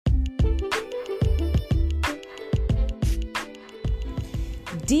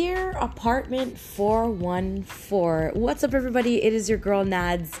Dear Apartment 414, what's up everybody? It is your girl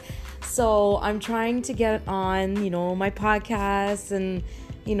Nads. So I'm trying to get on, my podcast and,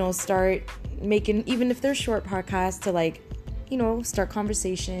 start making, even if they're short podcasts, to start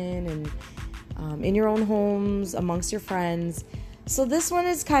conversation and in your own homes, amongst your friends. So this one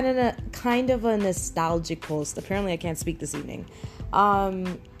is kind of a nostalgic post. Apparently I can't speak this evening.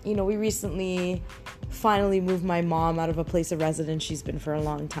 We recently finally moved my mom out of a place of residence she's been for a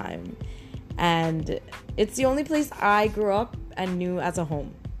long time. And it's the only place I grew up and knew as a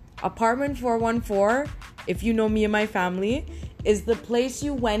home. Apartment 414, if you know me and my family, is the place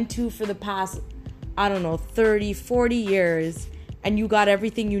you went to for the past, 30, 40 years, and you got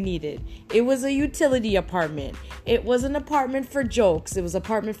everything you needed. It was a utility apartment. It was an apartment for jokes. It was an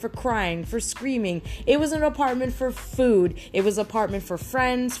apartment for crying, for screaming. It was an apartment for food. It was an apartment for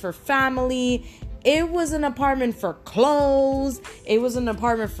friends, for family. It was an apartment for clothes. It was an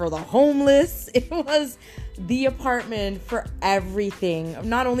apartment for the homeless. It was the apartment for everything.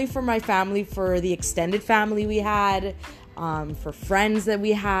 Not only for my family, for the extended family we had, for friends that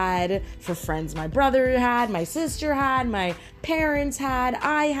we had, for friends my brother had, my sister had, my parents had,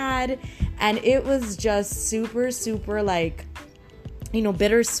 I had. And it was just super, super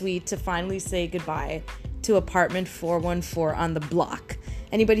bittersweet to finally say goodbye to Apartment 414 on the block.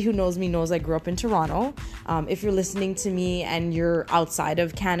 Anybody who knows me knows I grew up in Toronto. If you're listening to me and you're outside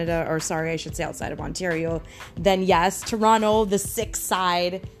of Canada, outside of Ontario, then yes, Toronto, the 6th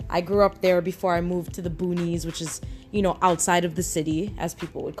side. I grew up there before I moved to the boonies, which is, outside of the city, as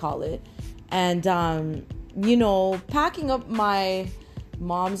people would call it. And, packing up my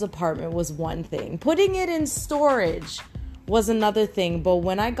mom's apartment was one thing. Putting it in storage was another thing. But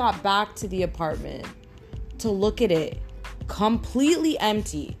when I got back to the apartment to look at it, completely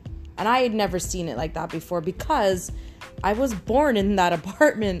empty, and I had never seen it like that before because I was born in that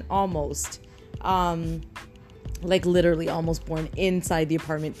apartment almost, literally almost born inside the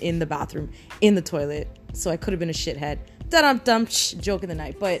apartment, in the bathroom, in the toilet. So I could have been a shithead. Joke of the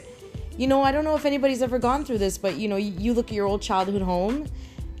night. But I don't know if anybody's ever gone through this, but you look at your old childhood home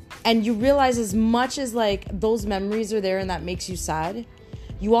and you realize, as much as those memories are there and that makes you sad,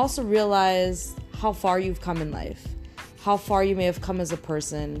 you also realize how far you've come in life. How far you may have come as a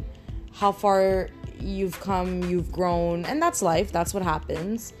person, how far you've come, you've grown, and that's life. That's what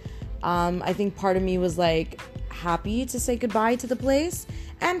happens. I think part of me was happy to say goodbye to the place,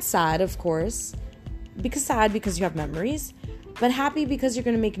 and sad, of course, because you have memories, but happy because you're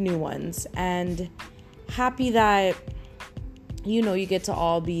going to make new ones, and happy that, you get to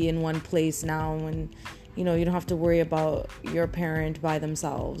all be in one place now, and, you don't have to worry about your parent by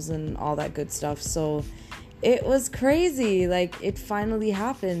themselves and all that good stuff. So it was crazy. It finally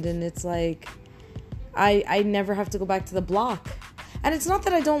happened. And it's I never have to go back to the block. And it's not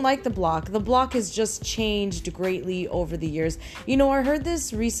that I don't like the block. The block has just changed greatly over the years. I heard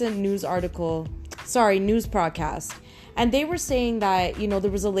this recent news broadcast. And they were saying that,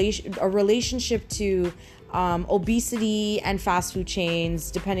 there was a relationship to obesity and fast food chains,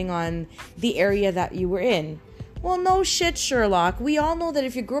 depending on the area that you were in. Well, no shit, Sherlock. We all know that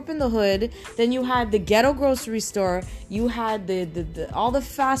if you grew up in the hood, then you had the ghetto grocery store, you had the all the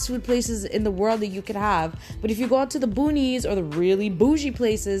fast food places in the world that you could have. But if you go out to the boonies or the really bougie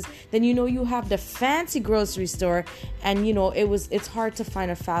places, then you have the fancy grocery store, and it's hard to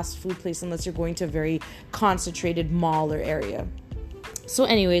find a fast food place unless you're going to a very concentrated mall or area. So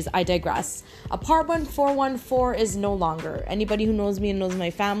anyways, I digress. Apartment 414 is no longer. Anybody who knows me and knows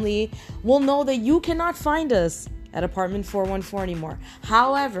my family will know that you cannot find us at Apartment 414 anymore.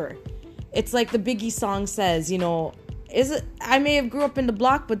 However, it's like the Biggie song says, I may have grew up in the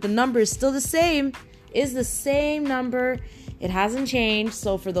block, but the number is still the same. Is the same number. It hasn't changed.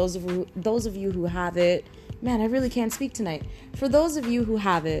 So for those of you who have it, man, I really can't speak tonight. For those of you who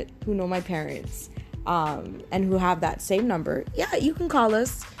have it, who know my parents, and who have that same number, yeah, you can call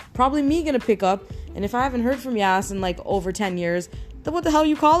us. Probably me gonna pick up, and if I haven't heard from your ass in over 10 years, then what the hell are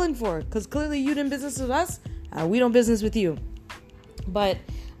you calling for? Because clearly you didn't business with us, we don't business with you. But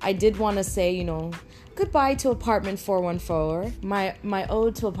I did want to say, goodbye to Apartment 414, my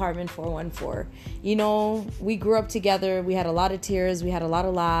ode to Apartment 414. We grew up together, we had a lot of tears, we had a lot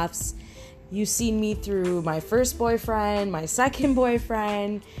of laughs. You've seen me through my first boyfriend, my second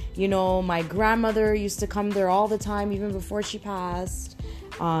boyfriend. My grandmother used to come there all the time, even before she passed.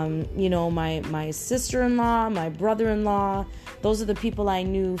 My sister-in-law, my brother-in-law. Those are the people I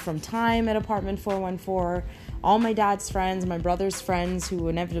knew from time at Apartment 414. All my dad's friends, my brother's friends, who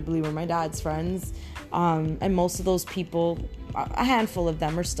inevitably were my dad's friends. And most of those people, a handful of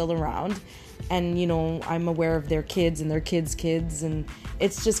them, are still around. And, you know, I'm aware of their kids and their kids, and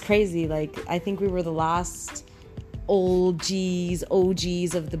it's just crazy. Like, I think we were the last OGs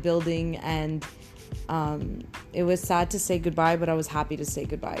of the building, and it was sad to say goodbye, but I was happy to say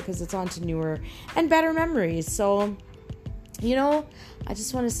goodbye because it's on to newer and better memories. So, you know, I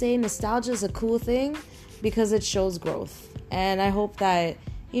just want to say nostalgia is a cool thing because it shows growth. And I hope that,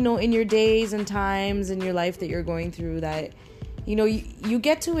 you know, in your days and times in your life that you're going through, that, you know, you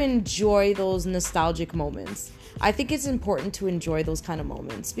get to enjoy those nostalgic moments. I think it's important to enjoy those kind of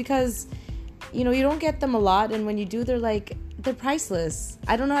moments because, you know, you don't get them a lot. And when you do, they're priceless.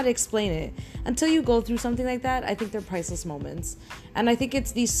 I don't know how to explain it. Until you go through something like that, I think they're priceless moments. And I think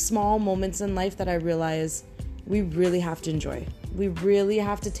it's these small moments in life that I realize we really have to enjoy. We really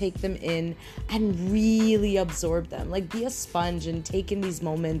have to take them in and really absorb them. Like, be a sponge and take in these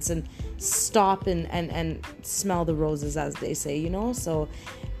moments and stop and smell the roses, as they say, you know? So,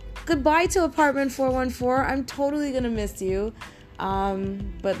 goodbye to apartment 414. I'm totally gonna miss you.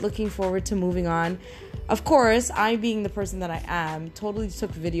 But looking forward to moving on. Of course, I, being the person that I am, totally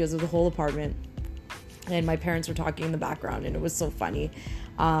took videos of the whole apartment. And my parents were talking in the background, and it was so funny.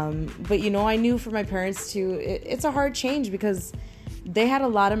 But, you know, I knew for my parents too, it's a hard change because they had a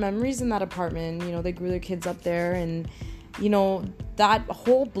lot of memories in that apartment. You know, they grew their kids up there, and, you know, that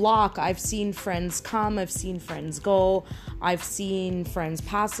whole block, I've seen friends come, I've seen friends go, I've seen friends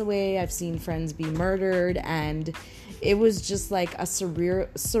pass away, I've seen friends be murdered, and it was just like a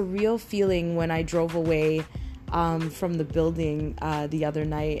surreal feeling when I drove away from the building the other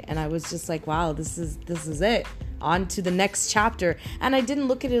night, and I was just like, wow, this is it. On to the next chapter. And I didn't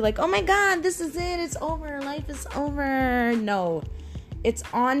look at it like, oh my God, this is it, it's over, life is over. No, it's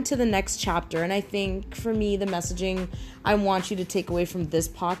on to the next chapter. And I think for me, the messaging I want you to take away from this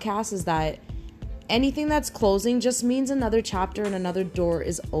podcast is that anything that's closing just means another chapter and another door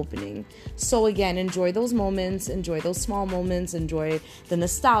is opening. So again, enjoy those moments, enjoy those small moments, enjoy the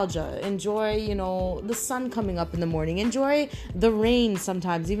nostalgia, enjoy, you know, the sun coming up in the morning, enjoy the rain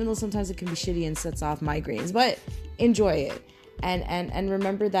sometimes, even though sometimes it can be shitty and sets off migraines, but enjoy it. And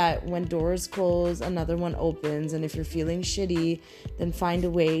remember that when doors close, another one opens. And if you're feeling shitty, then find a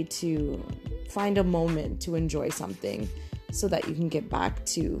way to find a moment to enjoy something so that you can get back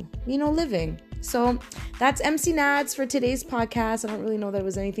to, you know, living. So that's MC Nads for today's podcast. I don't really know that it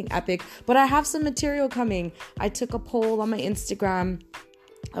was anything epic, but I have some material coming. I took a poll on my Instagram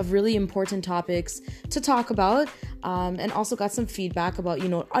of really important topics to talk about, and also got some feedback about, you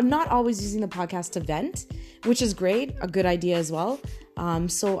know, I'm not always using the podcast to vent, which is great, a good idea as well.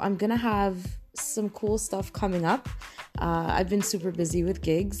 So I'm gonna have some cool stuff coming up. I've been super busy with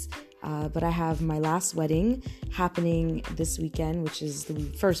gigs. But I have my last wedding happening this weekend, which is the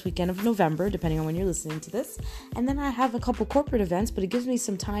first weekend of November, depending on when you're listening to this. And then I have a couple corporate events, but it gives me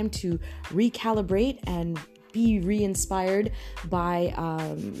some time to recalibrate and be re-inspired by,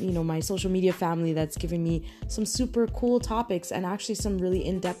 you know, my social media family that's giving me some super cool topics and actually some really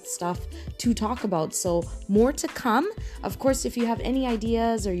in-depth stuff to talk about. So more to come. Of course, if you have any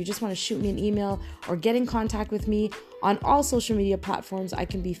ideas or you just want to shoot me an email or get in contact with me on all social media platforms, I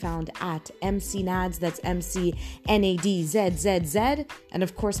can be found at MCNads. That's MCNADZZZ. And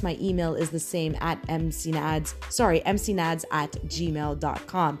of course, my email is the same at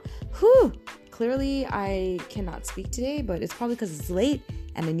mcnads@gmail.com. Whew! Clearly, I cannot speak today, but it's probably because it's late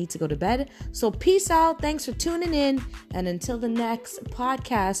and I need to go to bed. So peace out. Thanks for tuning in. And until the next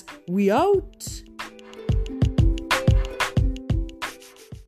podcast, we out.